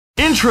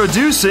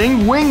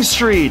Introducing Wing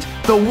Street,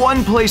 the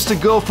one place to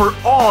go for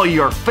all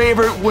your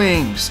favorite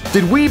wings.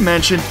 Did we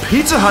mention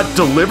Pizza Hut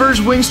delivers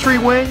Wing Street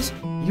wings?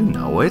 You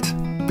know it,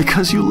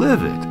 because you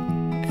live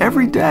it.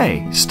 Every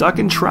day, stuck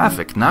in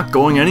traffic, not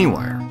going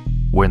anywhere.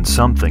 When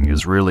something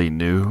is really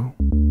new,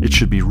 it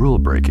should be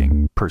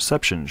rule-breaking,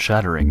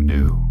 perception-shattering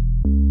new.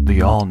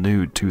 The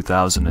all-new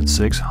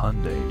 2006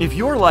 Hyundai. If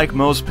you're like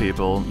most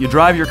people, you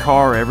drive your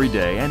car every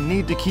day and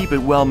need to keep it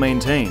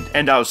well-maintained.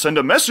 And I'll send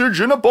a message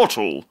in a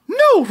bottle.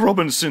 No,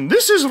 Robinson,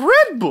 this is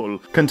Red Bull.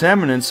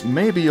 Contaminants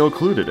may be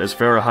occluded as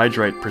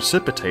ferrohydrate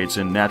precipitates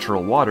in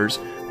natural waters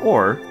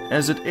or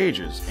as it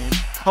ages.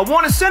 I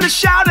want to send a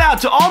shout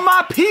out to all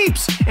my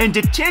peeps in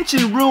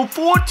detention room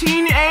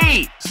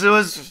 14A.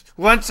 So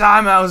one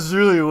time I was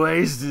really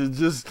wasted,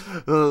 just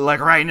like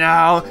right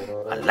now.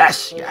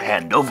 Unless you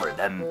hand over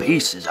them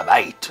pieces of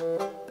eight.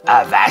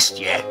 I've asked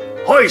you,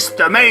 hoist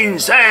the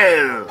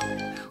mainsail.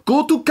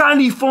 Go to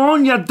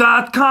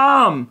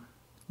California.com.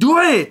 Do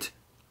it.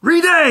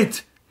 Read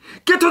it.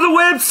 Get to the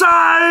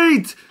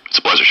website. It's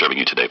a pleasure serving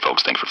you today,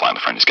 folks. Thanks for flying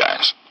the friendly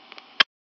skies.